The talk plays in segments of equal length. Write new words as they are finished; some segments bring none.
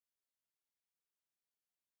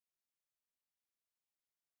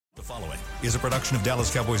Following is a production of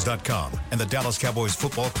DallasCowboys.com and the Dallas Cowboys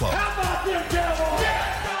Football Club. How about them Cowboys?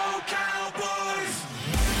 Yeah, go Cowboys!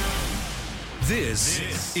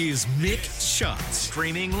 This is Mick Shots,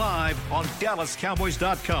 streaming live on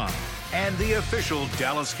DallasCowboys.com and the official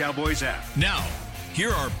Dallas Cowboys app. Now,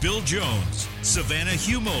 here are Bill Jones, Savannah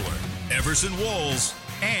Humoller, Everson Walls,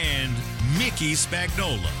 and Mickey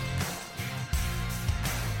Spagnola.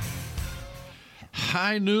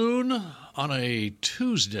 High noon on a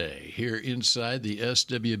Tuesday here inside the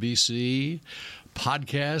SWBC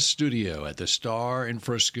podcast studio at the Star in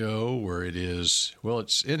Frisco, where it is, well,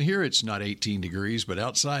 it's in here, it's not 18 degrees, but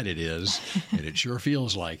outside it is, and it sure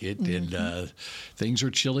feels like it. And things are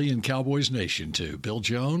chilly in Cowboys Nation, too. Bill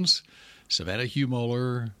Jones, Savannah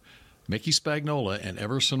Humoller, Mickey Spagnola, and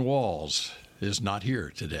Everson Walls is not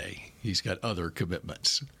here today. He's got other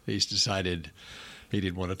commitments. He's decided he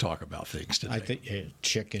didn't want to talk about things today. I think,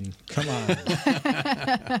 chicken, come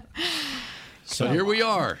on. So here we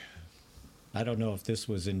are. I don't know if this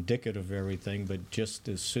was indicative of everything, but just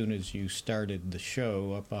as soon as you started the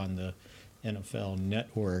show up on the NFL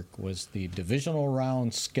Network was the divisional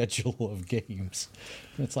round schedule of games.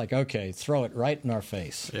 It's like, okay, throw it right in our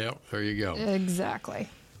face. Yeah, there you go. Exactly.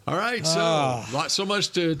 All right, so so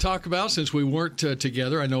much to talk about since we weren't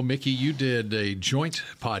together. I know, Mickey, you did a joint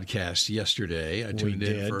podcast yesterday. I tuned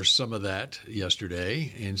in for some of that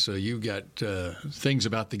yesterday, and so you got things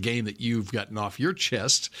about the game that you've gotten off your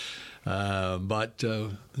chest. But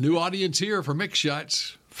new audience here for Mick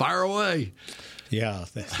Shots. Fire away. Yeah,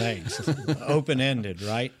 thanks. Open-ended,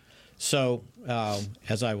 right? So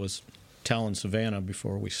as I was telling Savannah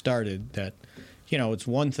before we started that, you know, it's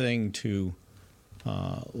one thing to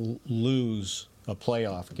lose a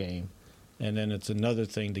playoff game, and then it's another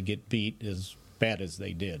thing to get beat as bad as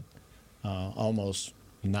they did. Almost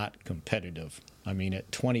not competitive. I mean,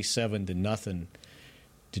 at 27-0,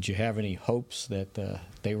 did you have any hopes that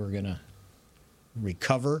they were going to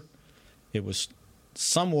recover? It was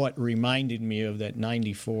somewhat reminded me of that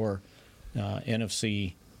 94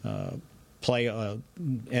 NFC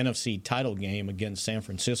NFC title game against San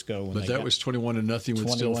Francisco. But that was 21-0 with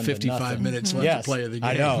still 55 minutes left to play of the game.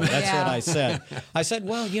 I know. That's what I said. I said,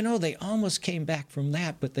 well, you know, they almost came back from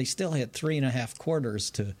that, but they still had 3.5 quarters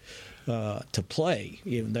to play.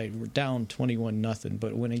 They were down 21-0.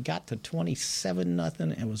 But when it got to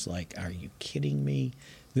 27-0, it was like, are you kidding me?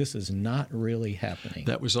 This is not really happening.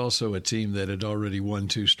 That was also a team that had already won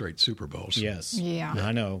 2 straight Super Bowls. Yes. Yeah.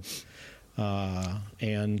 I know.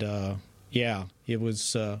 Yeah, it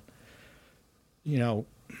was, you know,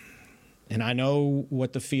 and I know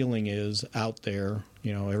what the feeling is out there.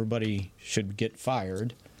 You know, everybody should get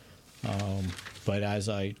fired. But as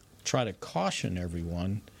I try to caution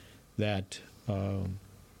everyone that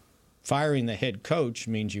firing the head coach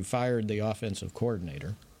means you fired the offensive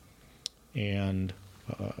coordinator. And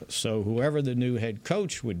so whoever the new head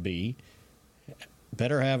coach would be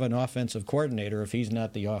better have an offensive coordinator if he's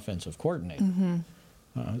not the offensive coordinator. Mm-hmm.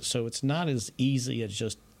 So it's not as easy as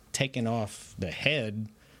just taking off the head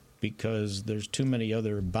because there's too many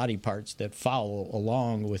other body parts that follow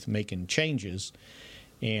along with making changes.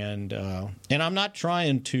 And I'm not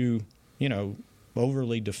trying to, you know,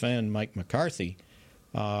 overly defend Mike McCarthy,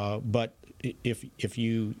 but if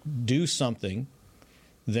you do something,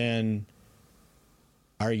 then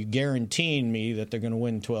are you guaranteeing me that they're going to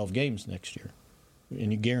win 12 games next year?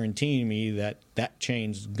 And you guaranteeing me that that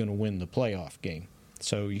change is going to win the playoff game?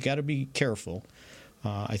 So you got to be careful.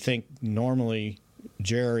 I think normally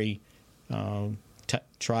Jerry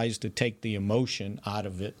tries to take the emotion out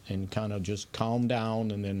of it and kind of just calm down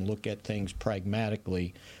and then look at things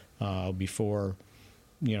pragmatically before,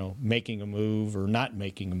 you know, making a move or not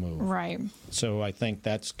making a move. Right. So I think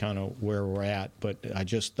that's kind of where we're at. But I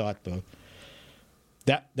just thought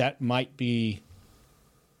that might be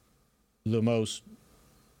the most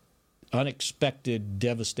unexpected,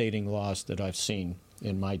 devastating loss that I've seen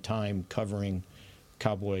in my time covering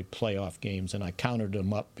Cowboy playoff games, and I counted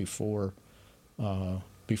them up before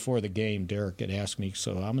the game. Derek had asked me,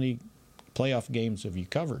 so how many playoff games have you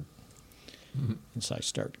covered? Mm-hmm. And so I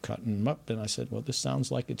start cutting them up, and I said, well, this sounds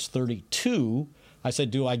like it's 32. I said,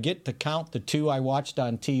 do I get to count the 2 I watched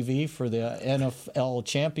on TV for the NFL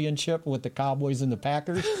championship with the Cowboys and the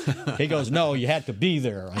Packers? He goes, no, you had to be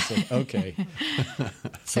there. I said, okay.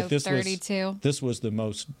 So this 32. This was the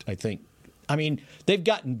most, I think. I mean, they've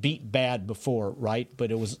gotten beat bad before, right?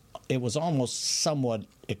 But it was almost somewhat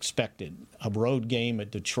expected. A road game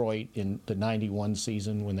at Detroit in the 91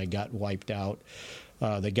 season when they got wiped out.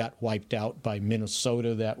 They got wiped out by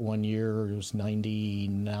Minnesota that one year. It was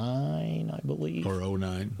 99, I believe. Or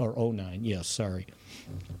 09. Or 09, yes, sorry.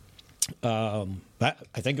 I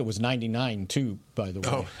think it was 99 too, by the way.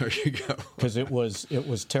 Oh, there you go. Because it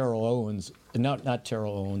was Terrell Owens, not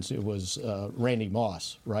Terrell Owens. It was Randy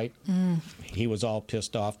Moss, right? He was all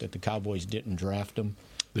pissed off that the Cowboys didn't draft him.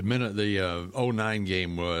 The 09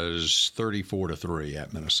 game was 34-3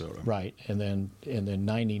 at Minnesota. Right, and then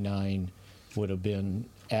 99 would have been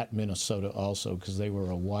at Minnesota also because they were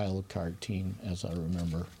a wild card team, as I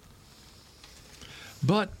remember.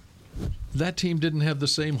 But that team didn't have the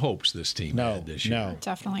same hopes this team had this year. No,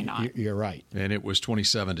 Definitely not. You're right. And it was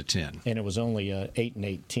 27-10. And it was only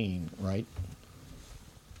 8-18, right?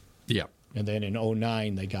 Yeah. And then in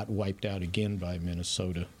 09, they got wiped out again by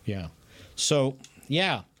Minnesota. Yeah. So,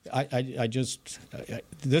 yeah, I just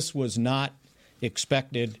this was not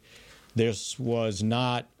expected. This was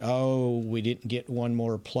not, we didn't get one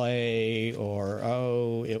more play,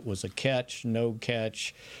 or, it was a catch, no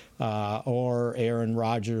catch, or Aaron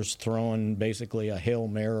Rodgers throwing basically a Hail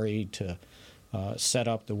Mary to set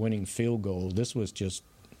up the winning field goal. This was just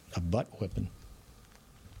a butt whipping.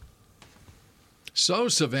 So,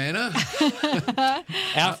 Savannah,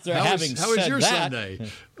 After how having was said your that,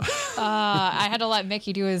 Sunday? I had to let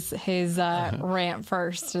Mickey do his rant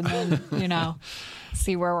first, and then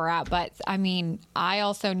see where we're at. But I mean, I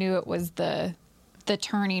also knew it was the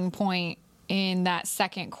turning point in that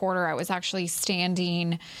second quarter. I was actually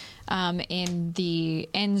standing in the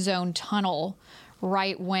end zone tunnel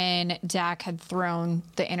right when Dak had thrown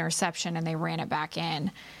the interception, and they ran it back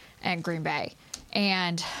in at Green Bay,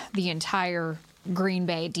 and the entire Green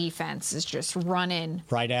Bay defense is just running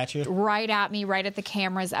right at you, right at me, right at the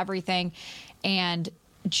cameras, everything. And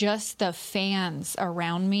just the fans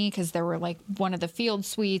around me, because there were like one of the field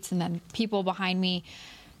suites and then people behind me,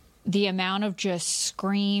 the amount of just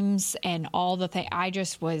screams and all the things, I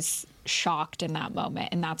just was shocked in that moment.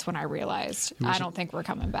 And that's when I realized, I don't think we're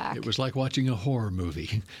coming back. It was like watching a horror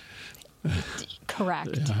movie.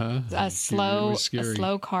 Correct. Uh-huh. A slow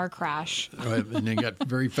car crash. Right, and then got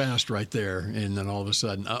very fast right there, and then all of a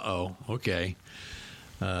sudden, okay.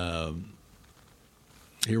 Here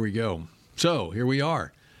we go. So here we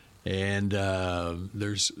are, and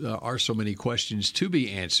there's are so many questions to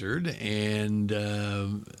be answered, and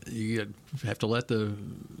you have to let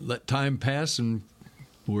time pass, and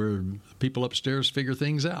where people upstairs figure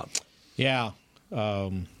things out. Yeah,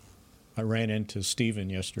 I ran into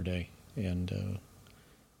Steven yesterday. And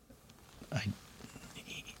I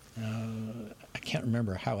can't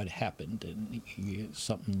remember how it happened. And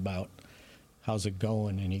something about how's it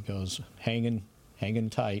going, and he goes hanging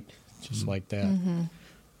tight, just like that.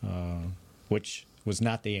 Mm-hmm. Which was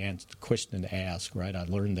not the question to ask, right? I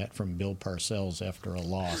learned that from Bill Parcells after a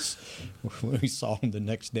loss. When we saw him the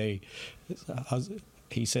next day,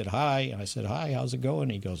 he said hi, and I said hi. How's it going?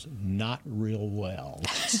 He goes, not real well.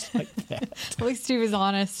 Just like that. At least he was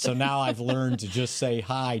honest. So now I've learned to just say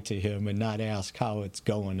hi to him and not ask how it's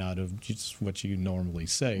going out of just what you normally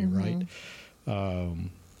say, right?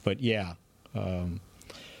 But yeah.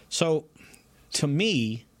 So to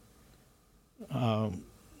me,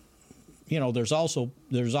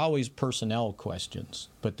 there's always personnel questions,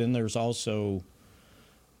 but then there's also,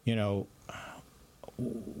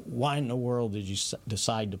 why in the world did you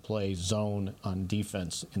decide to play zone on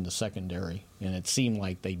defense in the secondary? And it seemed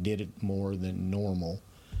like they did it more than normal,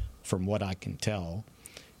 from what I can tell.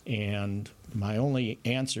 And my only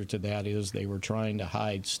answer to that is they were trying to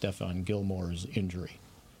hide Stephon Gilmore's injury,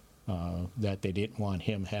 that they didn't want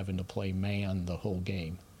him having to play man the whole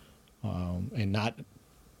game, and not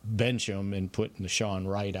bench him and put Deshaun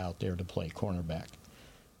Wright out there to play cornerback.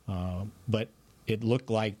 But it looked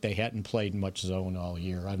like they hadn't played much zone all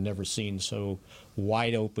year. I've never seen so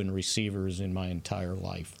wide open receivers in my entire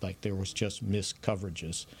life. Like, there was just missed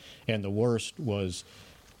coverages. And the worst was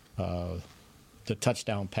the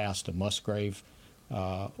touchdown pass to Musgrave,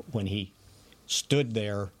 when he stood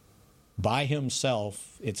there by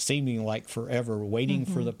himself, it seeming like forever, waiting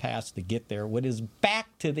for the pass to get there, with his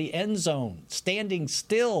back to the end zone, standing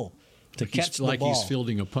still to catch the ball. Like he's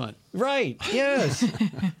fielding a punt. Right, yes.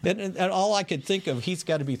 and all I could think of, he's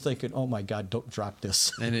got to be thinking, oh, my God, don't drop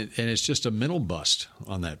this. And it's just a mental bust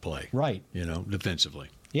on that play. Right. Defensively.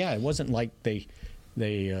 Yeah, it wasn't like they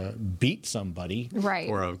beat somebody. Right.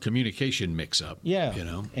 Or a communication mix-up. Yeah.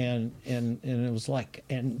 And it was like,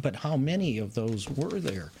 but how many of those were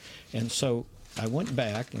there? And so I went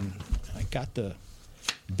back and I got the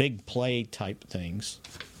big play type things.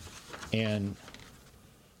 And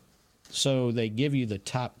so they give you the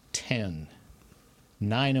top 10.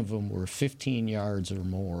 9 of them were 15 yards or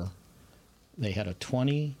more. They had a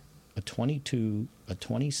 20, a 22, a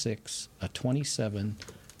 26, a 27,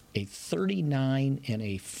 a 39 and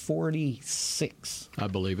a 46. I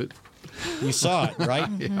believe it. You saw it, right?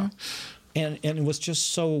 Yeah. And it was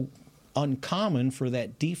just so uncommon for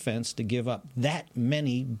that defense to give up that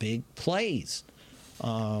many big plays.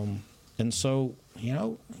 And so,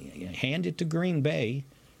 hand it to Green Bay.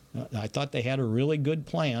 I thought they had a really good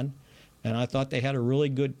plan, and I thought they had a really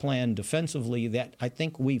good plan defensively that I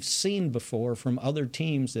think we've seen before from other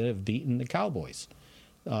teams that have beaten the Cowboys,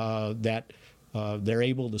 that they're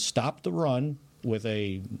able to stop the run with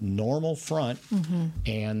a normal front,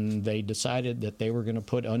 and they decided that they were going to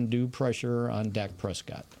put undue pressure on Dak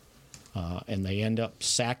Prescott. And they end up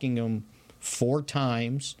sacking him 4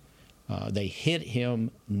 times. They hit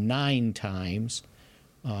him 9 times.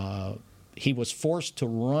 He was forced to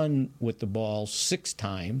run with the ball 6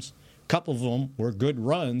 times. A couple of them were good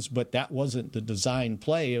runs, but that wasn't the design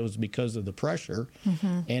play. It was because of the pressure.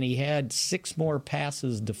 And he had 6 more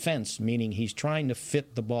passes defense, meaning he's trying to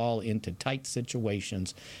fit the ball into tight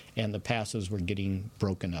situations, and the passes were getting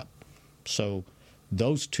broken up. So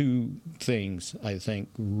those 2 things, I think,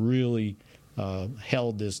 really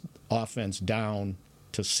held this offense down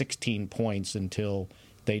to 16 points until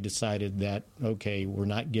they decided that, okay, we're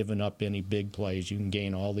not giving up any big plays. You can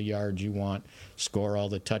gain all the yards you want, score all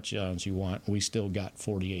the touchdowns you want. We still got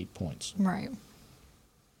 48 points. Right.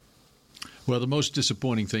 Well, the most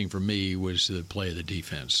disappointing thing for me was the play of the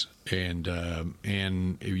defense, and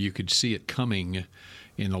you could see it coming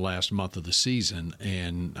in the last month of the season.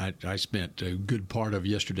 And I spent a good part of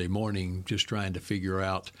yesterday morning just trying to figure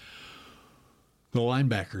out the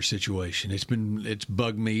linebacker situation. It's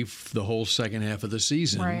bugged me the whole second half of the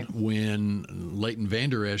season, right, when Leighton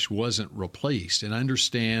Vander Esch wasn't replaced. And I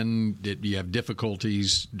understand that you have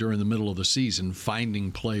difficulties during the middle of the season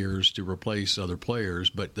finding players to replace other players,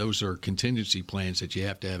 but those are contingency plans that you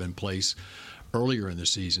have to have in place earlier in the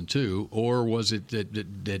season too. Or was it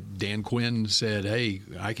that Dan Quinn said, hey,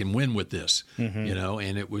 I can win with this, and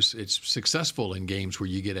it's successful in games where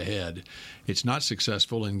you get ahead. It's not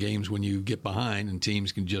successful in games when you get behind and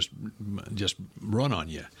teams can just run on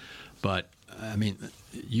you. But I mean,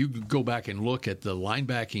 you go back and look at the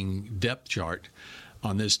linebacking depth chart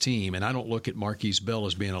on this team, and I don't look at Marquise Bell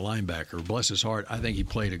as being a linebacker. Bless his heart, I think he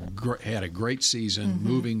had a great season,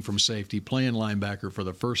 moving from safety, playing linebacker for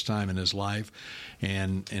the first time in his life,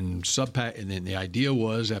 and then the idea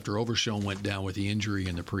was, after Overshown went down with the injury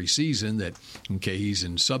in the preseason, that okay, he's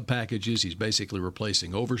in sub packages, he's basically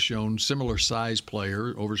replacing Overshown, similar size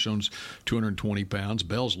player. Overshown's 220 pounds,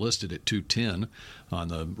 Bell's listed at 210 on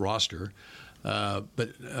the roster.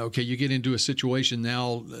 But, okay, you get into a situation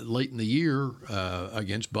now late in the year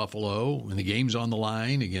against Buffalo, and the game's on the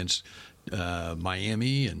line against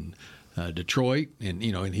Miami and Detroit, and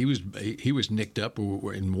and he was nicked up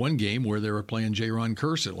in one game where they were playing Jaron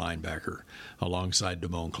Kearse at linebacker alongside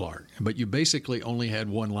Damone Clark. But you basically only had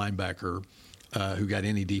one linebacker who got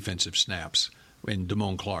any defensive snaps in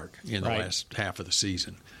Damone Clark in the last half of the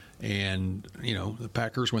season. And, the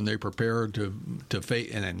Packers, when they prepare to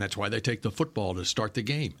face, and that's why they take the football to start the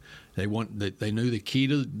game. They knew the key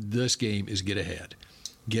to this game is get ahead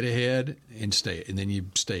and stay, and then you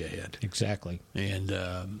stay ahead. Exactly. And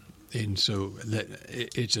so that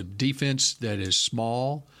it's a defense that is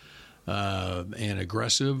small and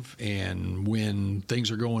aggressive. And when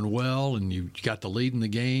things are going well and you got the lead in the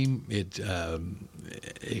game, it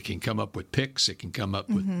can come up with picks. It can come up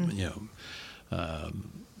with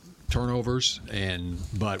turnovers,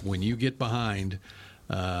 but when you get behind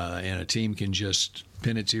and a team can just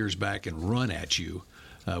pin its ears back and run at you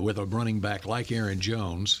with a running back like Aaron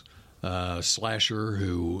Jones, slasher,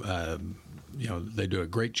 who they do a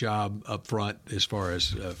great job up front as far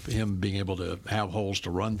as him being able to have holes to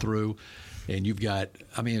run through. And you've got,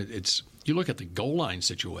 you look at the goal line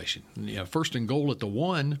situation, first and goal at the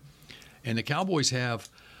 1, and the Cowboys have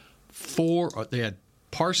 4. They had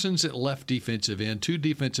Parsons at left defensive end, 2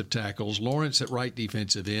 defensive tackles, Lawrence at right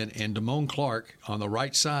defensive end, and Damone Clark on the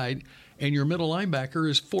right side. And your middle linebacker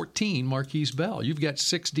is 14, Marquise Bell. You've got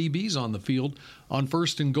 6 DBs on the field on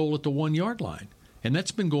first and goal at the 1-yard line. And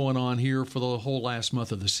that's been going on here for the whole last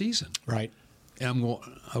month of the season. Right. And I'm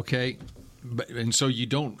going, okay. And so you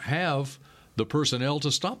don't have the personnel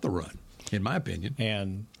to stop the run, in my opinion.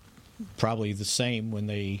 And probably the same when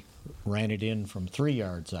they ran it in from 3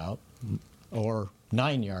 yards out or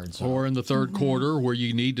 9 yards out. Or in the third quarter where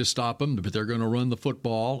you need to stop them, but they're going to run the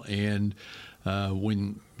football. And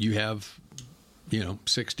when you have,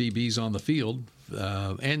 6 DBs on the field,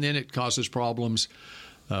 and then it causes problems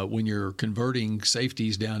when you're converting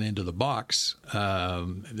safeties down into the box,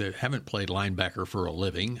 they haven't played linebacker for a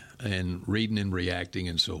living and reading and reacting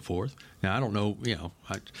and so forth. Now, I don't know,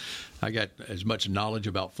 I got as much knowledge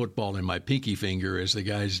about football in my pinky finger as the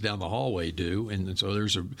guys down the hallway do, and so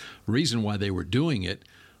there's a reason why they were doing it,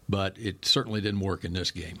 but it certainly didn't work in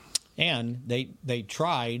this game. And they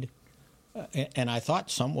tried, and I thought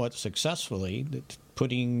somewhat successfully,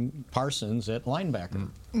 putting Parsons at linebacker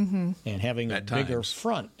and having a bigger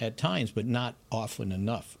front at times, but not often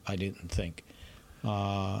enough, I didn't think.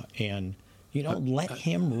 And, let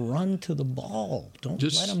him run to the ball. Don't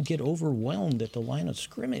let him get overwhelmed at the line of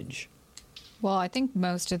scrimmage. Well, I think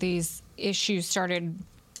most of these issues started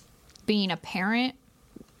being apparent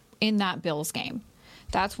in that Bills game.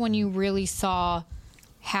 That's when you really saw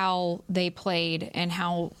how they played and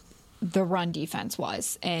how the run defense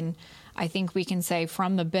was. And I think we can say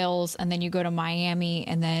from the Bills, and then you go to Miami,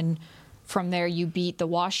 and then from there you beat the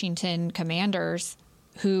Washington Commanders,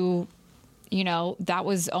 who, that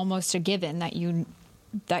was almost a given that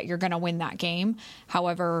you're going to win that game.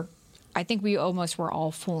 However, I think we almost were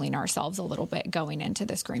all fooling ourselves a little bit going into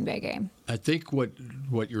this Green Bay game. I think what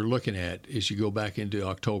you're looking at is you go back into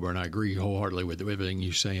October, and I agree wholeheartedly with everything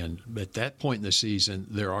you're saying. But at that point in the season,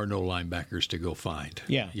 there are no linebackers to go find,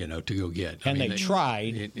 to go get. And they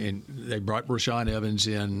tried. And they brought Rashaan Evans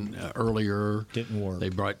in earlier. Didn't work. They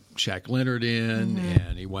brought Shaq Leonard in,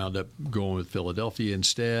 and he wound up going with Philadelphia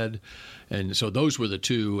instead. And so those were the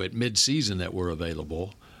two at midseason that were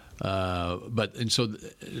available. So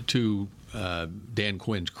to Dan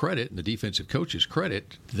Quinn's credit and the defensive coach's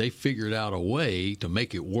credit, they figured out a way to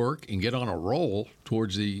make it work and get on a roll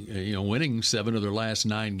towards the winning 7 of their last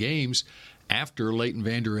 9 games after Leighton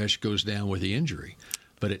Vander Esch goes down with the injury.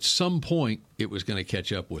 But at some point, it was going to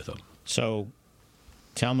catch up with them. So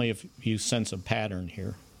tell me if you sense a pattern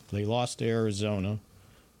here. They lost to Arizona,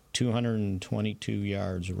 222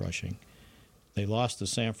 yards rushing. They lost to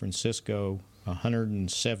San Francisco,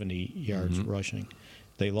 170 yards rushing.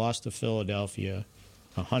 They lost to Philadelphia,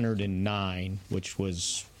 109, which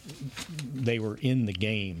was they were in the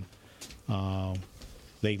game.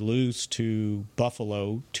 They lose to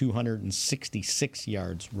Buffalo, 266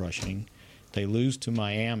 yards rushing. They lose to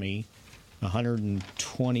Miami,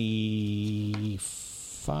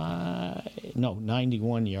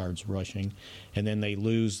 91 yards rushing. And then they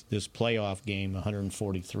lose this playoff game,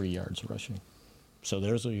 143 yards rushing. So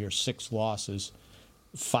those are your 6 losses,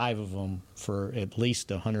 5 of them for at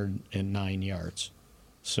least 109 yards.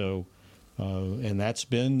 So, and that's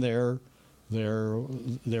been their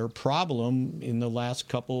problem in the last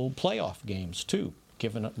couple playoff games too.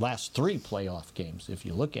 Given last 3 playoff games, if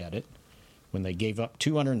you look at it, when they gave up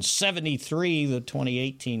 273 the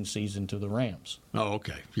 2018 season to the Rams. Oh,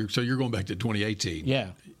 okay. So you're going back to 2018. Yeah.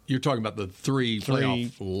 You're talking about the 3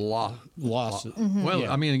 playoff losses. Well,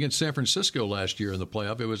 yeah. I mean, against San Francisco last year in the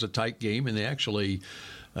playoff, it was a tight game, and they actually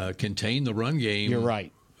contained the run game. You're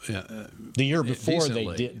right. The year before decently.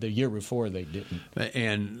 they did. The year before they didn't.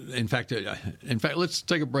 And in fact, let's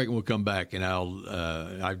take a break and we'll come back. And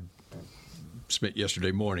I spent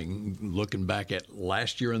yesterday morning looking back at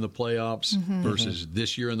last year in the playoffs versus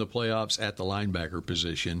this year in the playoffs at the linebacker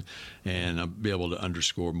position, and I'll be able to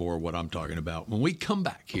underscore more what I'm talking about when we come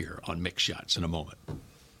back here on Mick Shots in a moment.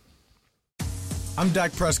 I'm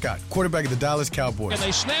Dak Prescott, quarterback of the Dallas Cowboys. And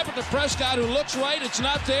they snap it to Prescott, who looks right. It's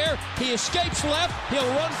not there. He escapes left. He'll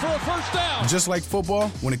run for a first down. Just like football,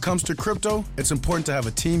 when it comes to crypto, it's important to have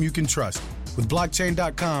a team you can trust. With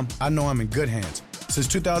blockchain.com, I know I'm in good hands. Since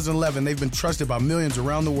 2011, they've been trusted by millions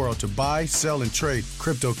around the world to buy, sell, and trade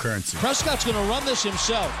cryptocurrency. Prescott's going to run this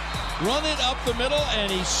himself. Run it up the middle, and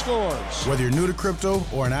he scores. Whether you're new to crypto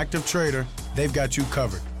or an active trader, they've got you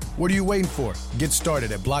covered. What are you waiting for? Get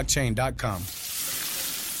started at blockchain.com.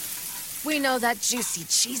 We know that juicy,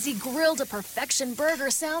 cheesy, grilled to perfection burger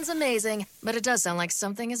sounds amazing, but it does sound like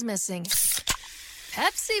something is missing.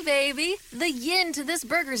 Pepsi, baby. The yin to this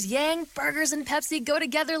burger's yang. Burgers and Pepsi go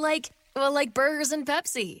together like burgers and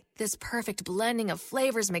Pepsi. This perfect blending of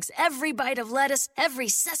flavors makes every bite of lettuce, every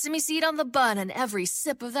sesame seed on the bun, and every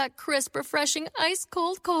sip of that crisp, refreshing,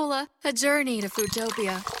 ice-cold cola a journey to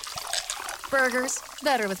Foodtopia. Burgers,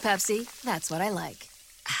 better with Pepsi. That's what I like.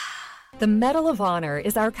 The Medal of Honor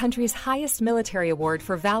is our country's highest military award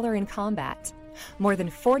for valor in combat. More than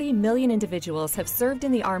 40 million individuals have served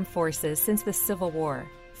in the armed forces since the Civil War.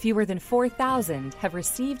 Fewer than 4,000 have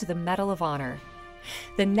received the Medal of Honor.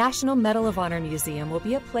 The National Medal of Honor Museum will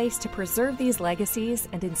be a place to preserve these legacies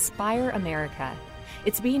and inspire America.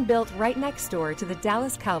 It's being built right next door to the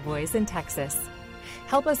Dallas Cowboys in Texas.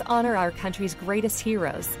 Help us honor our country's greatest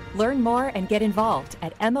heroes. Learn more and get involved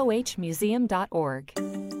at mohmuseum.org.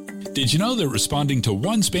 Did you know that responding to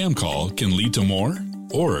one spam call can lead to more?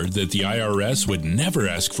 Or that the IRS would never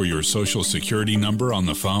ask for your social security number on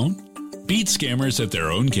the phone? Beat scammers at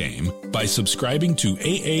their own game by subscribing to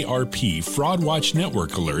AARP Fraud Watch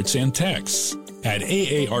Network alerts and texts. At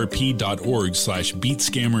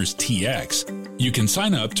aarp.org/beatscammerstx, you can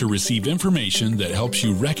sign up to receive information that helps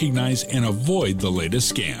you recognize and avoid the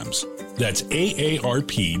latest scams. That's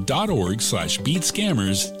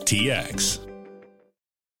aarp.org/beatscammerstx.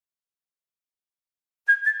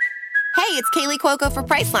 Hey, it's Kaylee Cuoco for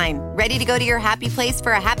Priceline. Ready to go to your happy place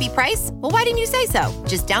for a happy price? Well, why didn't you say so?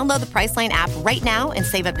 Just download the Priceline app right now and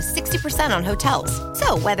save up to 60% on hotels.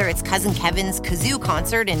 So whether it's Cousin Kevin's Kazoo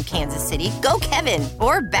Concert in Kansas City, go Kevin,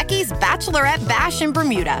 or Becky's Bachelorette Bash in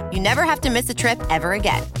Bermuda, you never have to miss a trip ever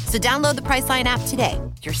again. So download the Priceline app today.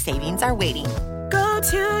 Your savings are waiting. Go to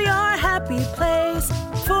your happy place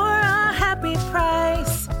for a happy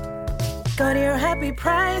price. Go to your happy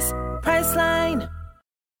price, Priceline.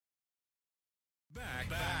 Back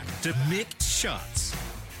to Mick Shots.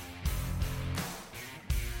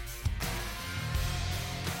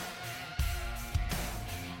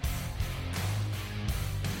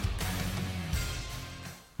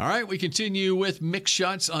 All right, we continue with Mick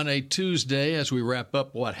Shots on a Tuesday as we wrap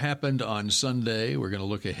up what happened on Sunday. We're going to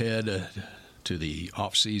look ahead to the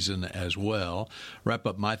offseason as well. Wrap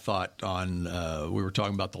up my thought on, we were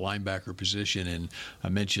talking about the linebacker position, and I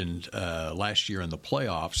mentioned last year in the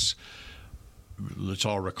playoffs, let's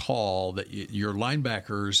all recall that your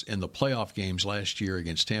linebackers in the playoff games last year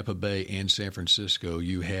against Tampa Bay and San Francisco,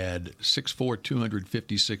 you had 6'4",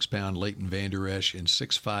 256-pound Leighton Vander Esch and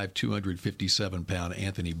 6'5", 257-pound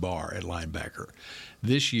Anthony Barr at linebacker.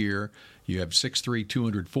 This year, you have 6'3",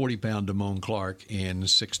 240-pound Damone Clark and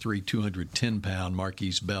 6'3", 210-pound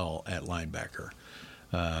Marquise Bell at linebacker.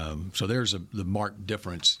 So there's the marked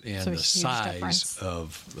difference in the size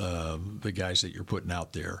of the guys that you're putting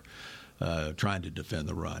out there. Trying to defend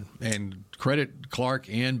the run. And credit Clark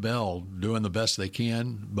and Bell doing the best they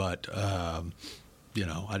can, but, I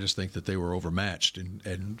just think that they were overmatched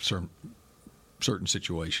in certain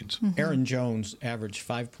situations. Mm-hmm. Aaron Jones averaged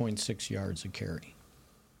 5.6 yards a carry,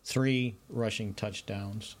 3 rushing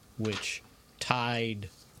touchdowns, which tied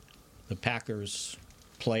the Packers'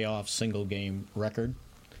 playoff single-game record.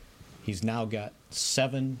 He's now got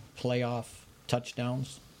 7 playoff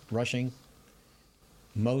touchdowns rushing,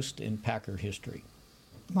 most in Packer history.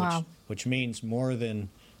 Wow. Which means more than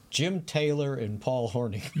Jim Taylor and Paul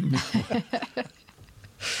Hornung,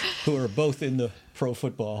 who are both in the Pro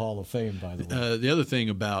Football Hall of Fame, by the way. The other thing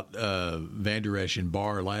about Vander Esch and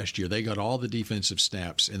Barr last year, they got all the defensive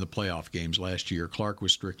snaps in the playoff games last year. Clark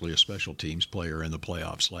was strictly a special teams player in the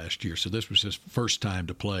playoffs last year, so this was his first time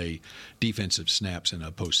to play defensive snaps in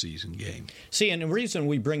a postseason game. See, and the reason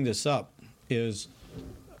we bring this up is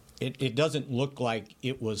it doesn't look like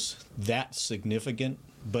it was that significant,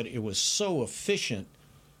 but it was so efficient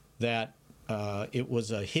that it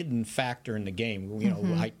was a hidden factor in the game.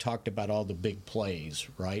 I talked about all the big plays,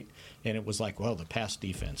 right? And it was like, well, the pass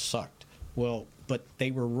defense sucked. Well, but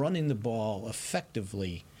they were running the ball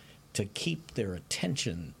effectively to keep their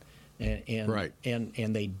attention, and right. and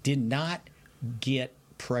they did not get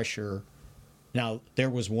pressure. Now,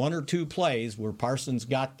 there was 1 or 2 plays where Parsons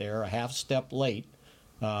got there a half step late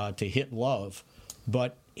to hit Love,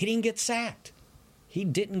 but he didn't get sacked. He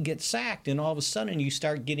didn't get sacked, and all of a sudden you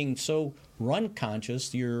start getting so run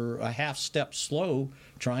conscious, you're a half step slow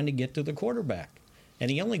trying to get to the quarterback.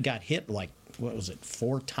 And he only got hit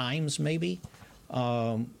 4 times maybe?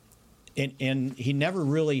 And he never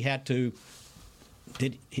really had to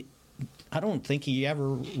I don't think he ever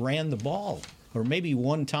ran the ball. Or maybe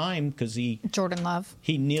one time because Jordan Love.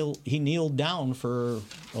 He kneeled down for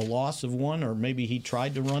a loss of 1, or maybe he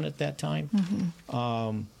tried to run at that time.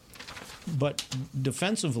 Mm-hmm. But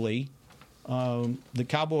defensively, the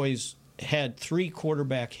Cowboys had 3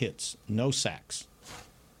 quarterback hits, no sacks.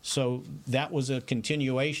 So that was a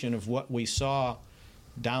continuation of what we saw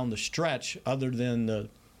down the stretch, other than the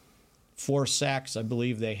 4 sacks I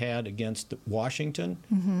believe they had against Washington.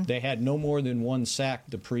 Mm-hmm. They had no more than 1 sack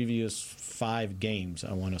the previous 5 games,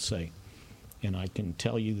 I want to say. And I can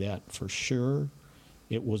tell you that for sure.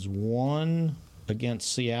 It was 1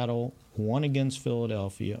 against Seattle, 1 against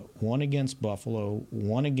Philadelphia, 1 against Buffalo,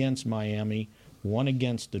 1 against Miami, 1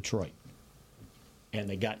 against Detroit. And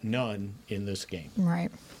they got none in this game.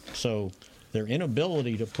 Right. So their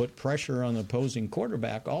inability to put pressure on the opposing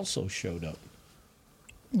quarterback also showed up.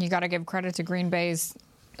 You got to give credit to Green Bay's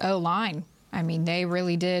O-line. I mean, they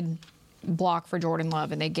really did block for Jordan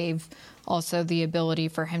Love, and they gave also the ability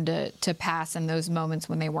for him to pass in those moments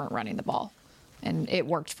when they weren't running the ball. And it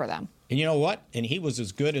worked for them. And you know what? And he was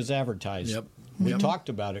as good as advertised. Yep. We talked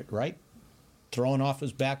about it, right? Throwing off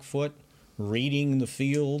his back foot, reading the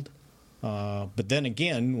field. But then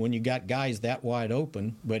again, when you got guys that wide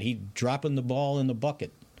open, but he dropping the ball in the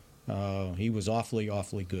bucket, he was awfully,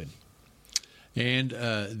 awfully good. And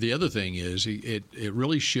the other thing is, it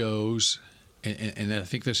really shows, and I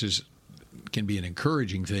think this can be an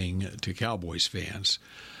encouraging thing to Cowboys fans.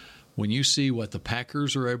 When you see what the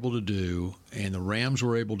Packers are able to do and the Rams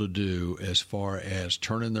were able to do as far as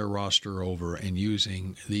turning their roster over and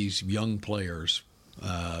using these young players,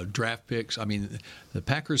 draft picks. I mean, the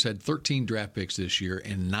Packers had 13 draft picks this year,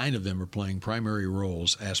 and 9 of them are playing primary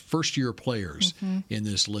roles as first-year players in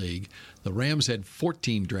this league. The Rams had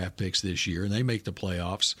 14 draft picks this year, and they make the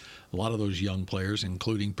playoffs. A lot of those young players,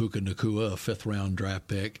 including Puka Nacua, a fifth-round draft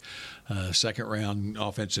pick, second-round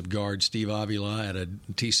offensive guard Steve Avila at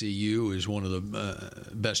TCU is one of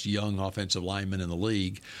the best young offensive linemen in the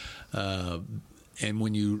league. And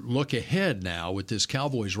when you look ahead now with this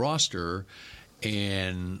Cowboys roster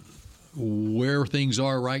and where things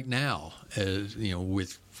are right now,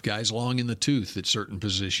 with guys long in the tooth at certain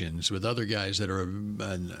positions, with other guys that are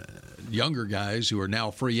younger guys who are now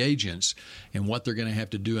free agents, and what they're going to have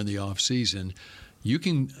to do in the offseason,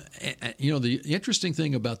 the interesting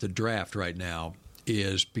thing about the draft right now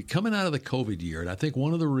is coming out of the COVID year, and I think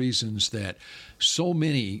one of the reasons that so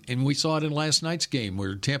many, and we saw it in last night's game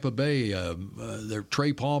where Tampa Bay, their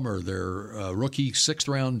Trey Palmer, their rookie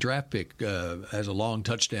sixth-round draft pick, has a long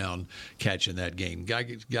touchdown catch in that game.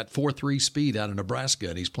 Guy got 4.3 speed out of Nebraska,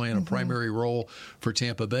 and he's playing a primary role for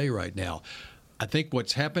Tampa Bay right now. I think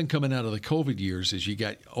what's happened coming out of the COVID years is you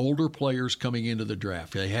got older players coming into the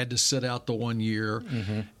draft. They had to sit out the 1 year,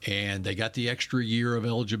 and they got the extra year of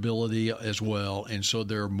eligibility as well. And so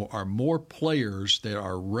there are more players that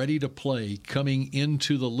are ready to play coming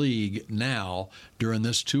into the league now during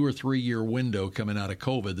this 2 or 3 year window coming out of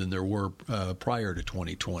COVID than there were prior to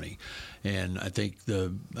 2020. And I think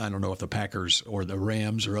I don't know if the Packers or the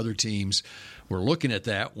Rams or other teams were looking at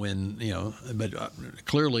that but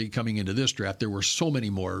clearly coming into this draft, there were so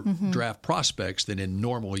many more draft prospects than in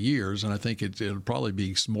normal years. And I think it'll probably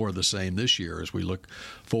be more of the same this year as we look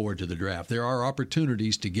forward to the draft. There are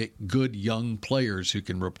opportunities to get good young players who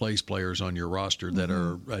can replace players on your roster that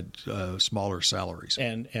are at smaller salaries.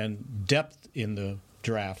 And depth in the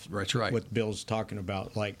draft. That's right. What Bill's talking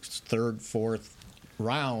about, like third, fourth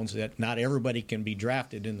rounds, that not everybody can be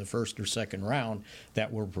drafted in the first or second round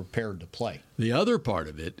that were prepared to play. The other part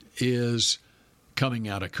of it is coming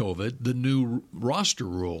out of COVID, the new roster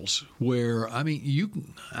rules where, I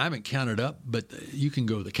haven't counted up, but you can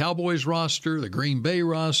go the Cowboys roster, the Green Bay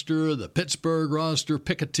roster, the Pittsburgh roster,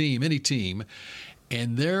 pick a team, any team,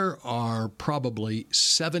 and there are probably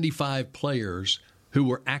 75 players who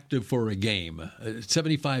were active for a game,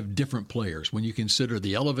 75 different players when you consider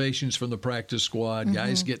the elevations from the practice squad,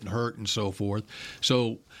 guys getting hurt and so forth.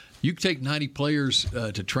 So you take 90 players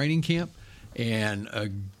to training camp, and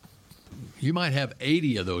you might have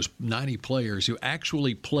 80 of those 90 players who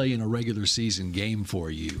actually play in a regular season game for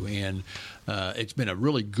you. And it's been a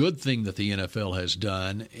really good thing that the NFL has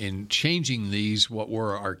done in changing these what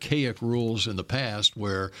were archaic rules in the past,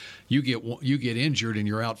 where you get injured and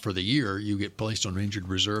you're out for the year, you get placed on injured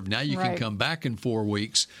reserve. Now you can come back in 4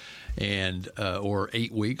 weeks and or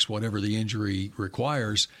 8 weeks, whatever the injury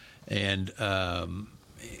requires, and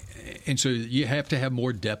so you have to have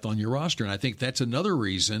more depth on your roster. And I think that's another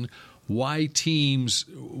reason why things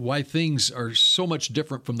are so much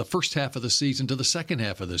different from the first half of the season to the second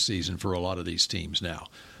half of the season for a lot of these teams now.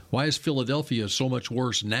 Why is Philadelphia so much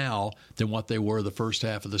worse now than what they were the first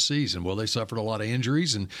half of the season? Well, they suffered a lot of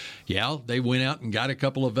injuries, and they went out and got a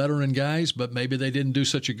couple of veteran guys, but maybe they didn't do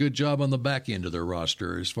such a good job on the back end of their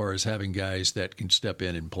roster as far as having guys that can step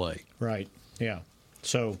in and play. Right, yeah.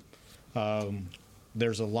 So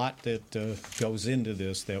there's a lot that goes into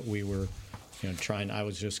this that we were I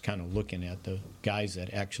was just kind of looking at the guys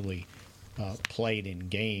that actually played in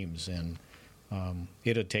games, and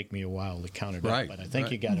it'll take me a while to count it up, but I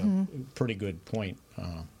think you got a pretty good point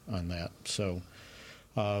on that. So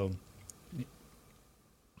I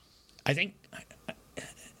think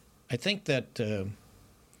that the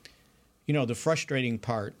frustrating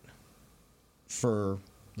part for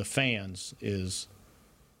the fans is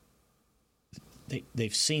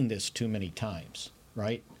they've seen this too many times,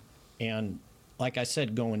 right? And like I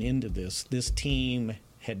said, going into this team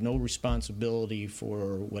had no responsibility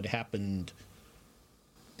for what happened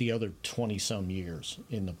the other 20-some years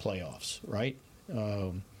in the playoffs, right?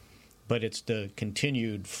 But it's the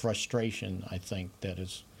continued frustration, I think, that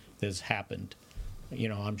has happened.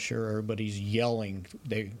 I'm sure everybody's yelling,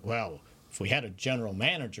 if we had a general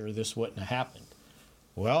manager, this wouldn't have happened.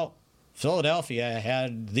 Well, Philadelphia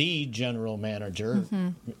had the general manager,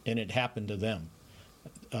 and it happened to them.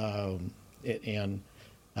 And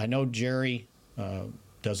I know Jerry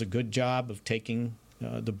does a good job of taking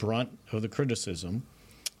the brunt of the criticism,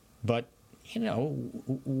 but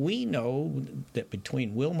we know that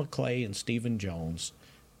between Will McClay and Stephen Jones,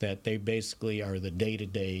 that they basically are the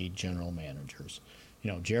day-to-day general managers.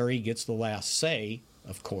 Jerry gets the last say,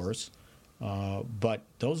 of course, but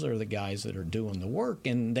those are the guys that are doing the work,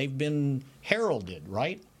 and they've been heralded,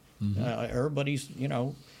 right? Everybody's,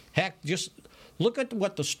 heck, just look at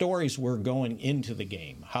what the stories were going into the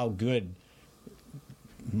game, how good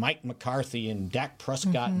Mike McCarthy and Dak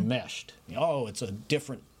Prescott meshed. Oh, it's a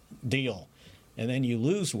different deal. And then you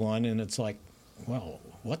lose one, and it's like, well,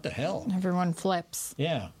 what the hell? Everyone flips.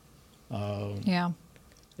 Yeah. Yeah.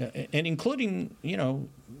 And including,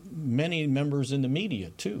 many members in the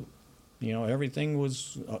media, too. Everything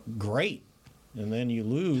was great. And then you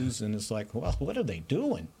lose, and it's like, well, what are they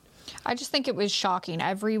doing? I just think it was shocking.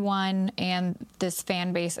 Everyone and this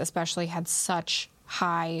fan base especially had such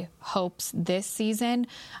high hopes this season.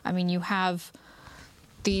 I mean, you have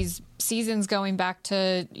these seasons going back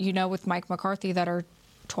to, with Mike McCarthy that are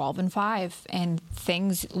 12-5, and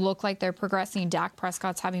things look like they're progressing. Dak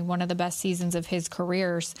Prescott's having one of the best seasons of his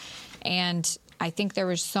careers, and I think there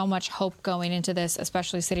was so much hope going into this,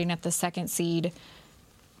 especially sitting at the second seed.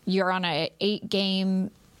 You're on an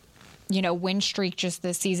 8-game, win streak just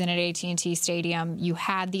this season at AT&T Stadium. You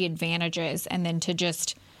had the advantages, and then to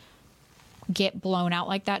just get blown out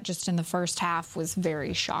like that just in the first half was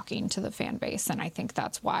very shocking to the fan base, and I think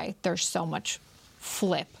that's why there's so much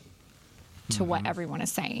flip to what everyone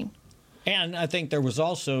is saying. And I think there was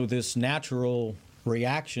also this natural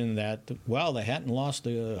reaction that, well, they hadn't lost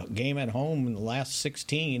a game at home in the last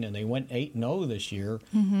 16, and they went 8-0 this year.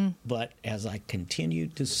 But as I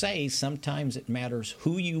continued to say, sometimes it matters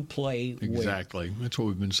who you play with. Exactly. That's what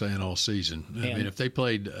we've been saying all season. I mean, if they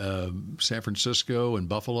played San Francisco and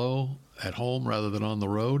Buffalo at home rather than on the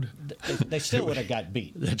road, they still would have got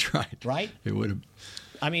beat. That's right. Right? It would have.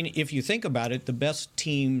 I mean, if you think about it, the best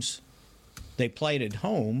teams they played at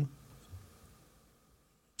home,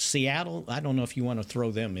 Seattle, I don't know if you want to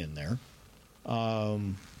throw them in there.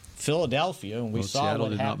 Philadelphia, and we saw Seattle what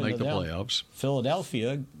did not happened make to the them. playoffs.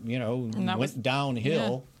 Philadelphia, went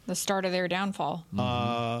downhill. Yeah, the start of their downfall.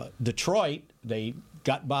 Detroit, they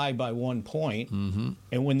got by 1 point.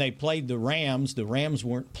 And when they played the Rams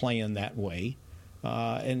weren't playing that way.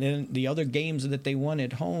 And then the other games that they won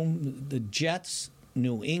at home, the Jets,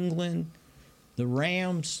 New England, the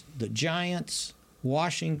Rams, the Giants,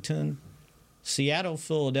 Washington, Seattle,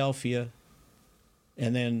 Philadelphia,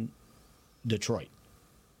 and then Detroit.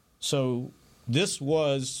 So this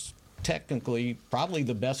was technically probably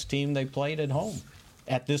the best team they played at home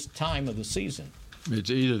at this time of the season. It's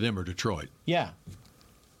either them or Detroit. Yeah.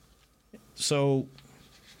 So...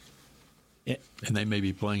 and they may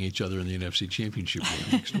be playing each other in the NFC Championship game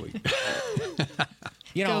next week.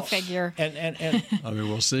 Go figure. And I mean,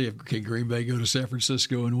 we'll see. Can Green Bay go to San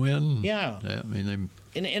Francisco and win? Yeah. I mean,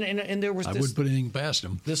 and there was I wouldn't put anything past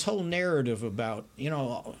them. This whole narrative about,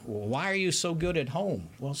 why are you so good at home?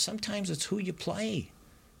 Well, sometimes it's who you play,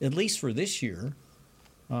 at least for this year.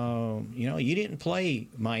 You didn't play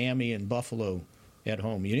Miami and Buffalo at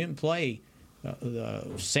home. You didn't play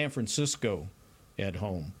San Francisco at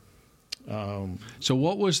home. So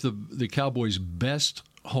what was the Cowboys' best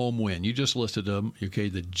home win? You just listed them. Okay,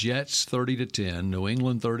 the Jets 30-10, New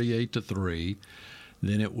England 38-3.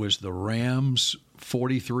 Then it was the Rams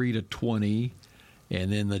 43-20,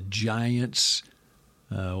 and then the Giants.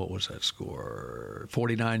 What was that score?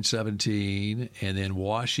 49-17, and then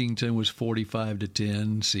Washington was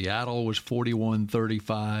 45-10. Seattle was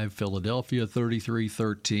 41-35. Philadelphia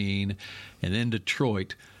 33-13, and then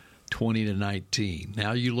Detroit 20-19.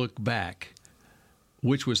 Now you look back,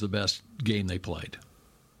 which was the best game they played?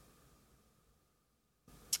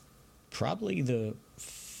 Probably the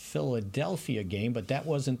Philadelphia game, but that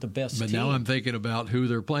wasn't the best But team. now I'm thinking about who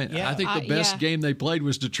they're playing. Yeah. I think the best game they played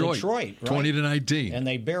was Detroit. Detroit, right? 20-19. And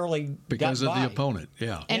they barely because got of by. the opponent.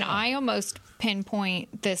 Yeah. And I almost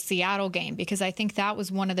pinpoint the Seattle game because I think that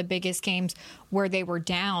was one of the biggest games where they were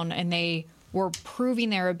down and they were proving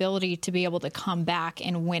their ability to be able to come back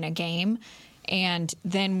and win a game. And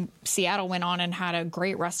then Seattle went on and had a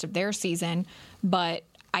great rest of their season. But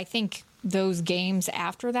I think those games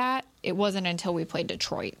after that, it wasn't until we played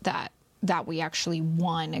Detroit that we actually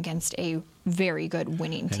won against a very good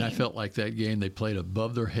winning team. And I felt like that game they played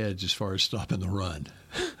above their heads as far as stopping the run.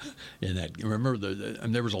 in that. Remember,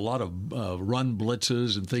 there was a lot of run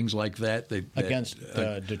blitzes and things like that. Against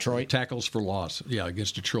Detroit? Tackles for loss. Yeah,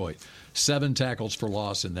 against Detroit. 7 tackles for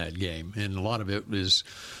loss in that game. And a lot of it was,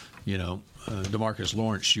 DeMarcus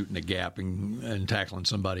Lawrence shooting a gap and tackling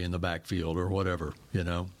somebody in the backfield or whatever,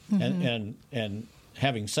 And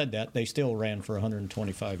having said that, they still ran for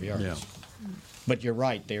 125 yards. Yeah. But you're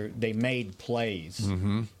right. They made plays.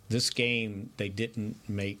 Mm-hmm. This game, they didn't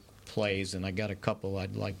make plays, and I got a couple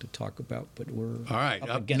I'd like to talk about, but we're all right.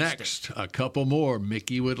 Up next, a couple more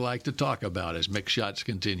Mickey would like to talk about as Mick Shots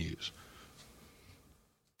continues.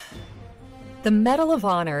 The Medal of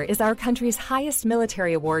Honor is our country's highest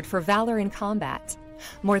military award for valor in combat.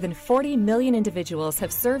 More than 40 million individuals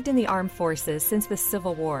have served in the armed forces since the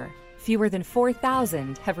Civil War. Fewer than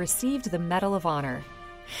 4,000 have received the Medal of Honor.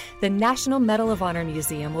 The National Medal of Honor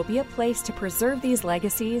Museum will be a place to preserve these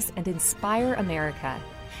legacies and inspire America.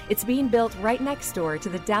 It's being built right next door to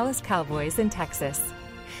the Dallas Cowboys in Texas.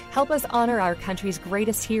 Help us honor our country's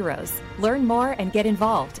greatest heroes. Learn more and get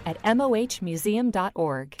involved at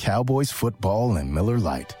mohmuseum.org. Cowboys football and Miller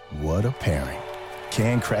Lite. What a pairing.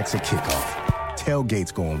 Can cracks at kickoff.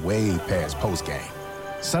 Tailgates going way past postgame.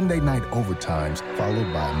 Sunday night overtimes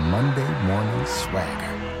followed by Monday morning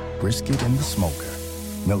swagger. Brisket in the smoker.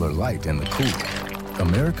 Miller Lite in the cooler.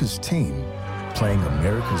 America's team playing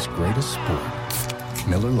America's greatest sport.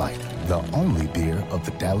 Miller Lite, the only beer of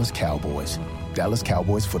the Dallas Cowboys. Dallas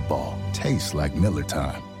Cowboys football tastes like Miller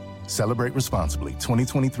time. Celebrate responsibly.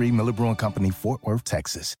 2023 Miller Brewing Company, Fort Worth,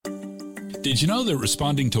 Texas. Did you know that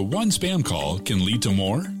responding to one spam call can lead to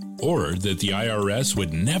more? Or that the IRS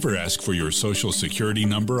would never ask for your social security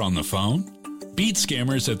number on the phone? Beat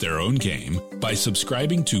scammers at their own game by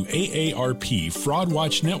subscribing to AARP Fraud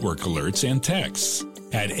Watch Network alerts and texts.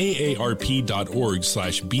 At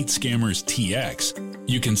aarp.org/beatscammerstx,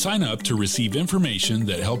 you can sign up to receive information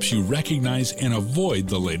that helps you recognize and avoid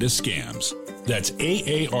the latest scams. That's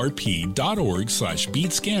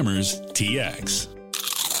aarp.org/beatscammerstx.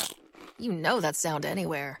 You know that sound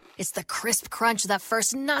anywhere. It's the crisp crunch of that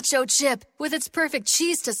first nacho chip. With its perfect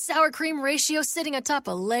cheese to sour cream ratio sitting atop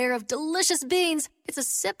a layer of delicious beans, it's a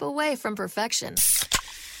sip away from perfection.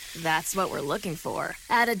 That's what we're looking for.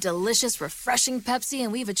 Add a delicious, refreshing Pepsi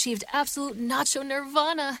and we've achieved absolute nacho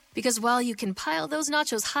nirvana. Because while you can pile those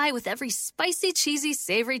nachos high with every spicy, cheesy,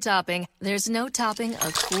 savory topping, there's no topping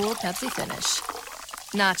a cool Pepsi finish.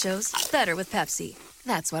 Nachos, better with Pepsi.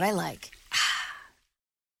 That's what I like.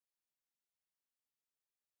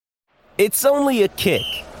 It's only a kick,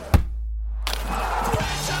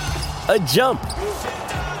 a jump,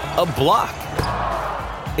 a block.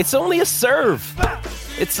 It's only a serve.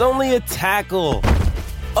 It's only a tackle,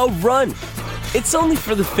 a run. It's only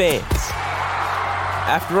for the fans.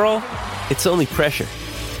 After all, it's only pressure.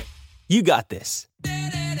 You got this.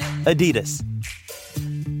 Adidas.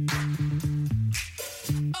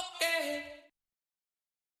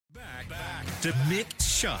 Back to Mick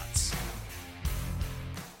Shots.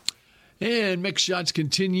 And Mick Shots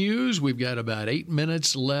continues. We've got about 8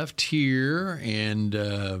 minutes left here, and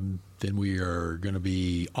then we are going to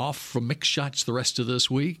be off from Mick Shots the rest of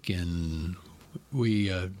this week, and we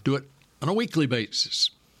do it on a weekly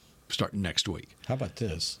basis starting next week. How about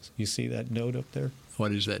this? You see that note up there?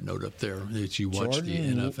 What is that note up there that you watch the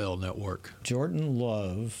NFL Network? Jordan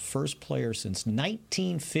Love, first player since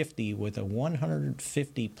 1950 with a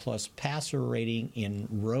 150-plus passer rating in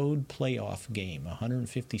road playoff game,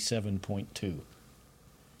 157.2.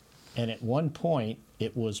 And at one point,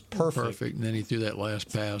 it was perfect. And then he threw that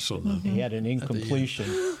last pass on the... He had an incompletion,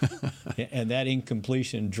 and that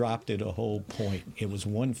incompletion dropped it a whole point. It was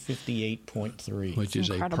 158.3. Which is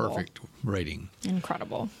incredible. A perfect rating.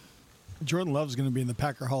 Incredible. Jordan Love's going to be in the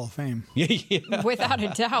Packer Hall of Fame. Yeah. Without a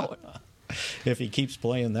doubt. If he keeps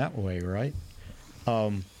playing that way, right?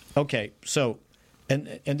 Okay, so,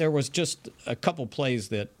 and there was just a couple plays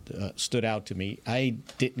that stood out to me. I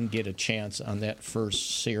didn't get a chance on that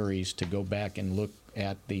first series to go back and look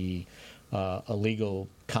at the illegal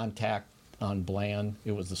contact on Bland.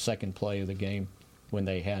 It was the second play of the game when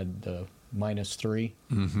they had -3.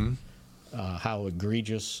 Mm-hmm. How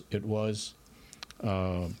egregious it was.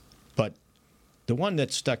 But the one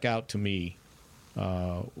that stuck out to me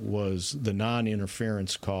was the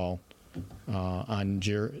non-interference call on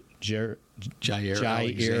Jair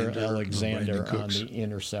Alexander on the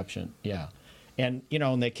interception. Yeah. And,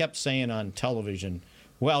 and they kept saying on television,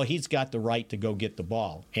 well, he's got the right to go get the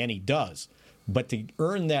ball, and he does. But to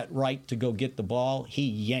earn that right to go get the ball, he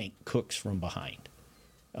yanked Cooks from behind.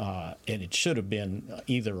 And it should have been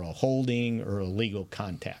either a holding or a legal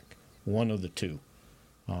contact, one of the two.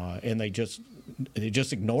 And they just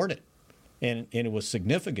ignored it. and it was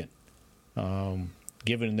significant.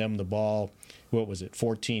 Giving them the ball, what was it,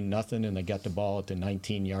 14-0, and they got the ball at the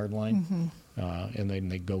 19-yard line, and then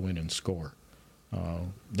they go in and score.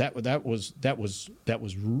 That was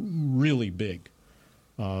really big.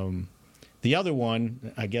 The other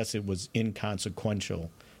one, I guess it was inconsequential.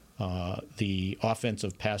 The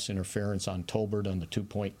offensive pass interference on Tolbert on the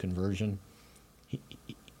 2-point conversion.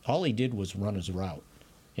 All he did was run his route,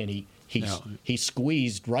 and he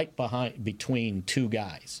squeezed right between two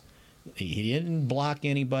guys. He didn't block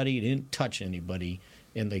anybody. He didn't touch anybody,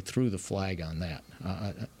 and they threw the flag on that.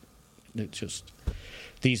 It just,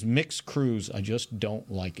 these mixed crews, I just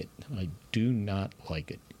don't like it. I do not like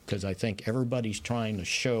it, because I think everybody's trying to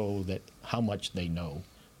show that how much they know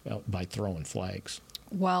by throwing flags.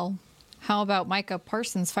 Well, how about Micah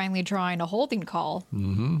Parsons finally drawing a holding call?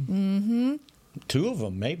 Two of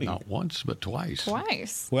them, maybe. Not once, but twice.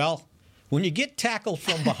 Well, when you get tackled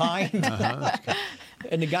from behind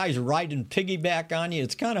and the guy's riding piggyback on you,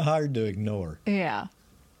 it's kind of hard to ignore. Yeah.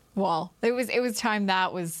 Well, it was time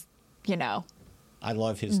that was, I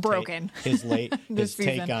love his broken. His take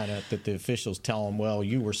season. on it, that the officials tell him, well,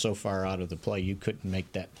 you were so far out of the play, you couldn't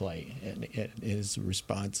make that play. And his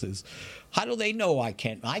response is, how do they know I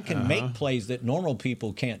can't? I can make plays that normal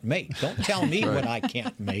people can't make. Don't tell me what I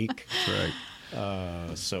can't make. That's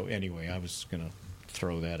right. So anyway, I was going to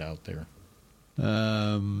throw that out there.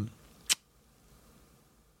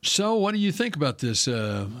 So what do you think about this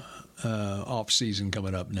off season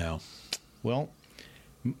coming up now? Well,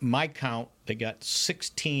 my count, they got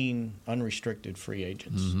 16 unrestricted free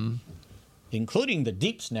agents, including the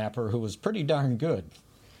deep snapper, who was pretty darn good.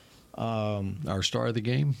 Our star of the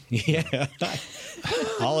game? Yeah.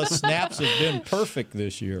 All his snaps have been perfect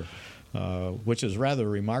this year, which is rather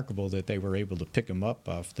remarkable that they were able to pick him up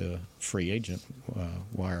off the free agent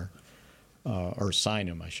wire, or sign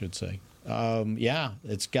him, I should say. Yeah,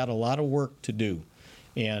 it's got a lot of work to do.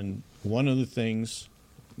 And one of the things,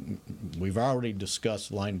 we've already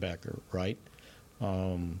discussed linebacker, right?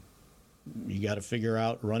 You got to figure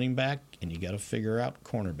out running back, and you got to figure out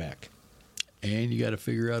cornerback. And you got to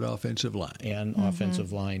figure out offensive line. And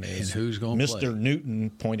offensive line. And who's going to play. Mr.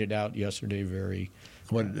 Newton pointed out yesterday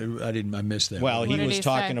I missed that. Well, he was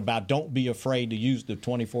talking about don't be afraid to use the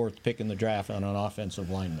 24th pick in the draft on an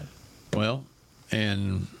offensive lineman. Well,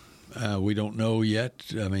 and we don't know yet.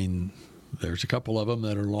 I mean, there's a couple of them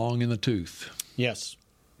that are long in the tooth. Yes.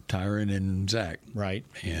 Tyron and Zach. Right.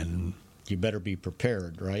 And you better be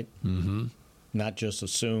prepared, right? Mm-hmm. Not just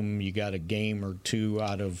assume you got a game or two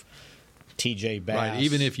out of T.J. Bass. Right.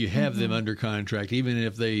 Even if you have them under contract, even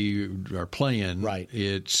if they are playing, right,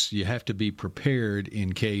 you have to be prepared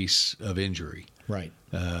in case of injury. Right.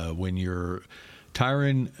 When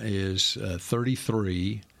Tyron is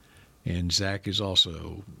 33, and Zach is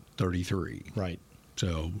also 33. Right.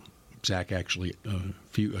 So Zach actually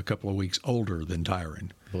a couple of weeks older than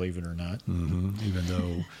Tyron. Believe it or not. Mm-hmm. Even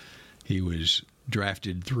though he was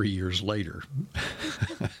drafted 3 years later.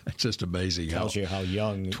 It's just amazing. Tells you how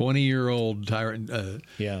young. 20-year-old Tyron.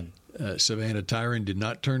 Savannah Tyron did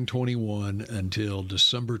not turn 21 until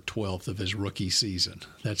December 12th of his rookie season.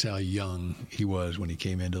 That's how young he was when he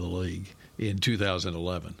came into the league in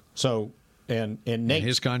 2011. So, and Nate, and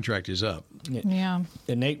his contract is up. Yeah.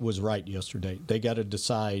 And Nate was right yesterday. They got to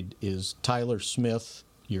decide, is Tyler Smith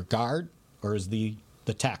your guard, or is the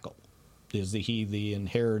tackle? Is he the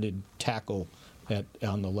inherited tackle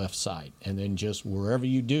on the left side? And then just wherever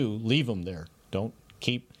you do, leave him there. Don't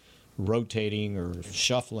keep rotating or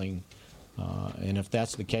shuffling. And if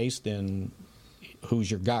that's the case, then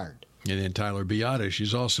who's your guard? And then Tyler Biadasz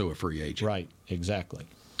is also a free agent. Right, exactly.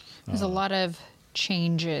 There's a lot of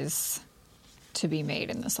changes to be made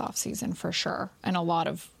in this offseason for sure, and a lot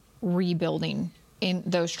of rebuilding in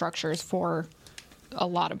those structures for a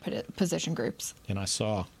lot of position groups. And I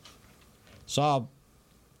saw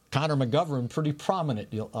Connor McGovern pretty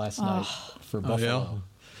prominent last night for Buffalo.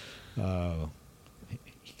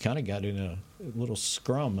 He kind of got in a little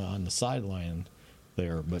scrum on the sideline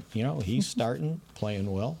there, but he's starting, playing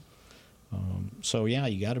well. So yeah,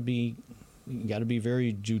 you got to be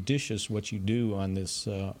very judicious what you do on this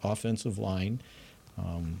offensive line.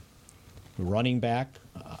 Running back,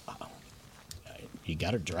 you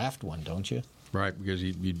got to draft one, don't you? Right, because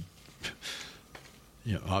you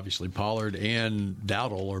obviously Pollard and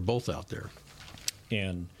Dowdle are both out there.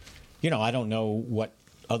 And, I don't know what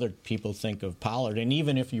other people think of Pollard. And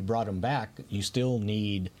even if you brought him back, you still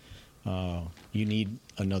need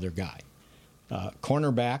another guy.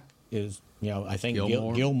 Cornerback is, I think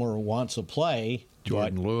Gilmore wants to play,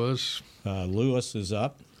 Jordan Lewis. Lewis is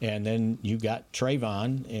up. And then you got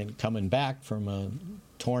Trayvon and coming back from a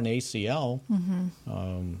torn ACL.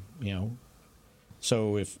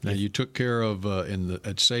 So if you took care of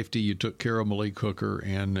at safety, you took care of Malik Hooker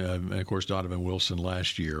and of course Donovan Wilson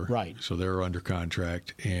last year. Right. So they're under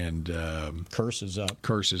contract, and Curse is up.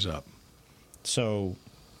 Curse is up. So,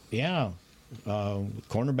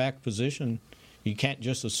 cornerback position. You can't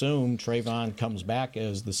just assume Trayvon comes back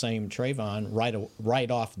as the same Trayvon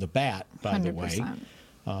right off the bat. By 100%. The way.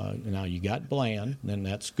 Now you got Bland, and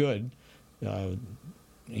that's good. I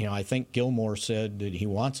think Gilmore said that he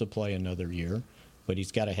wants to play another year, but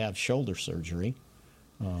he's got to have shoulder surgery.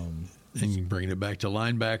 And you bring it back to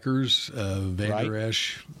linebackers, Van Der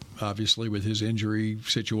Esch, obviously with his injury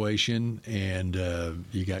situation, and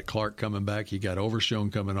you got Clark coming back. You got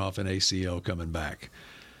Overshown coming off an ACL coming back.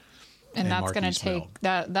 And that's going to take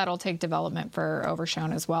that'll take development for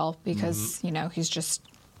Overshown as well, because he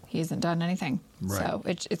hasn't done anything. Right. So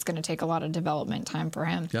it's going to take a lot of development time for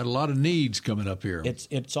him. Got a lot of needs coming up here.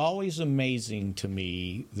 It's always amazing to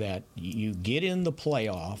me that you get in the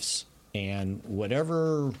playoffs and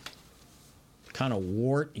whatever kind of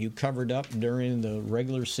wart you covered up during the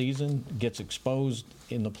regular season gets exposed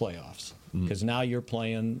in the playoffs, because now you're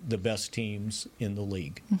playing the best teams in the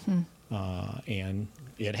league. And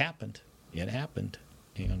it happened.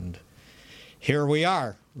 And here we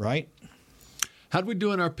are, right? How'd we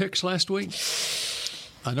do in our picks last week?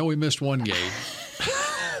 I know we missed one game.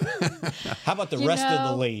 How about the rest of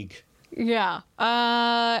the league? Yeah.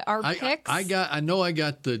 Our picks? I know I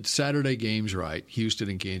got the Saturday games right, Houston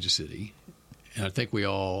and Kansas City. And I think we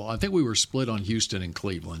were split on Houston and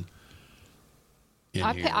Cleveland.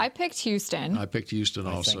 I picked Houston. I picked Houston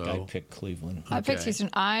also. I think I picked Cleveland. I picked Houston.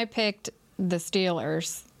 I picked the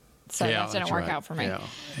Steelers. So that didn't work out for me. Yeah.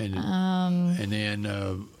 And then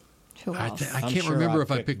who else? I can't remember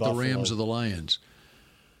if I picked Buffalo. The Rams or the Lions.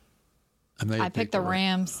 I picked the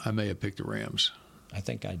Rams. I may have picked the Rams. I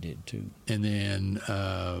think I did too. And then,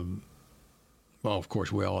 of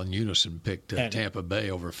course, we all in unison picked Tampa Bay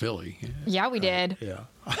over Philly. Yeah, we did. Yeah.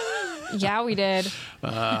 Yeah, we did.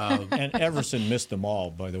 And Everson missed them all,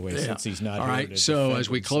 by the way, since he's not all here. Right, to so as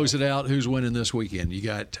we himself. close it out, who's winning this weekend? You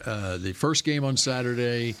got the first game on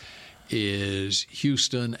Saturday is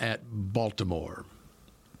Houston at Baltimore.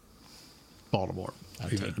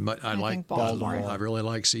 I like Baltimore. I really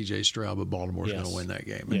like C.J. Stroud, but Baltimore's going to win that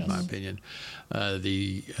game, in my opinion.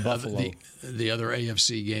 The other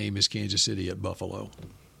AFC game is Kansas City at Buffalo.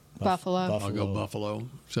 Buffalo. I'll go Buffalo.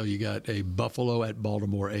 So you got a Buffalo at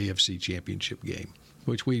Baltimore AFC Championship game,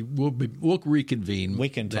 which we'll reconvene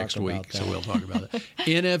next week. So we'll talk about it.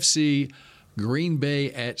 NFC, Green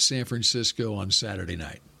Bay at San Francisco on Saturday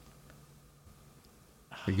night.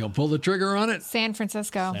 Are you going to pull the trigger on it? San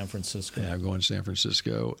Francisco. Yeah, I'm going San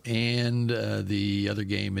Francisco. And the other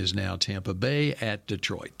game is now Tampa Bay at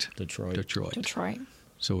Detroit. Detroit.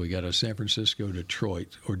 So we got a San Francisco,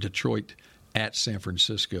 Detroit at San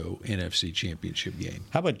Francisco NFC Championship game.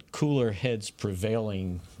 How about cooler heads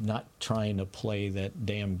prevailing, not trying to play that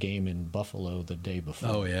damn game in Buffalo the day before?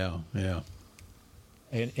 Oh, yeah.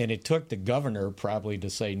 And it took the governor probably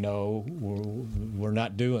to say, no, we're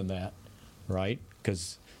not doing that, right?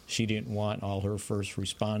 Because she didn't want all her first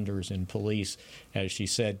responders and police, as she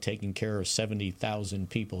said, taking care of 70,000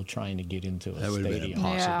 people trying to get into a that would stadium. Have been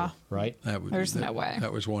impossible, yeah. right? There's no way.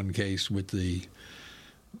 That was one case with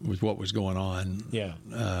what was going on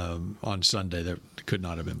on Sunday that could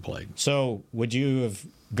not have been played. So would you have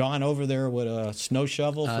gone over there with a snow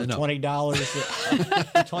shovel for no.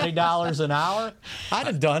 $20 an hour? I'd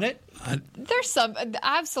have done it. There's some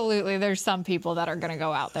people that are going to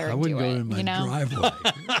go out there and do it. I wouldn't go in my driveway.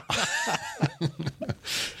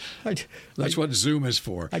 That's what Zoom is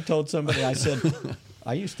for. I told somebody, I said,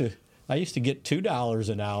 I used to get $2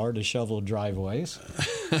 an hour to shovel driveways.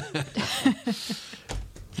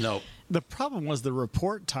 No. The problem was the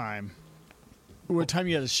report time. What time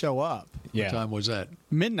you had to show up? Yeah. What time was that?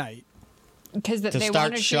 Midnight. Because they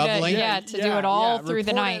start wanted shoveling? you to do it all through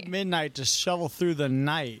the night. At midnight to shovel through the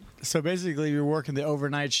night. So basically, you're working the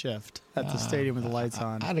overnight shift at the stadium with the lights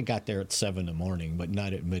on. I'd have got there at 7 in the morning, but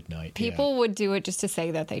not at midnight. People would do it just to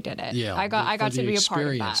say that they did it. Yeah, I got to be a part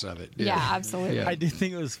of that. Of it. Yeah, absolutely. Yeah. I did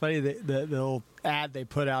think it was funny that the little ad they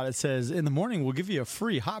put out. It says, "In the morning, we'll give you a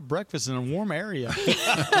free hot breakfast in a warm area."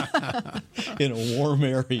 In a warm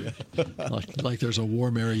area, like there's a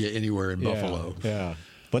warm area anywhere in Buffalo. Yeah,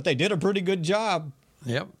 but they did a pretty good job.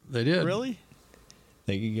 Yep, they did. Really?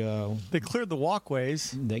 They cleared the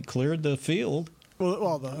walkways. They cleared the field.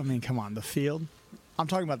 Well, come on, the field. I'm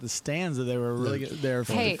talking about the stands that they were really good. They were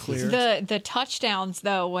Hey, clear. the touchdowns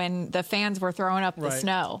though, when the fans were throwing up the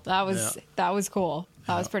snow, that was cool.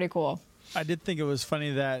 That was pretty cool. I did think it was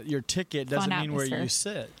funny that your ticket doesn't mean where you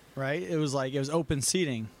sit, right? It was open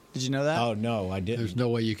seating. Did you know that? Oh no, I didn't. There's no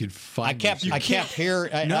way you could find. I kept hearing. I kept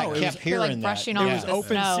hearing that. brushing It off was the open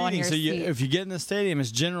snow on seating, your so seat. if you get in the stadium,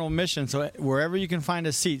 it's general admission. So wherever you can find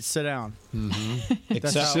a seat, sit down. Mm-hmm.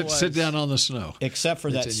 That's how it was. Sit down on the snow. Except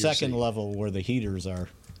for That's that in your second seat. level where the heaters are.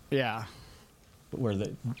 Yeah.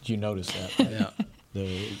 Did you notice that? Right?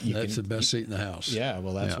 Yeah. That's the best seat in the house. Yeah,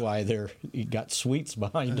 well, that's why you got suites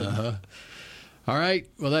behind them. Uh-huh. All right.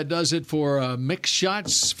 Well, that does it for Mick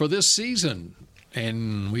Shots for this season.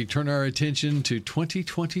 And we turn our attention to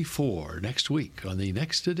 2024 next week on the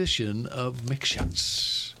next edition of Mick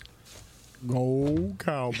Shots. Go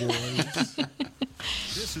Cowboys.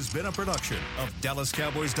 This has been a production of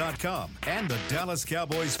DallasCowboys.com and the Dallas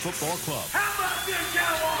Cowboys Football Club. How about this,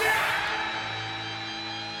 Cowboys? Yeah!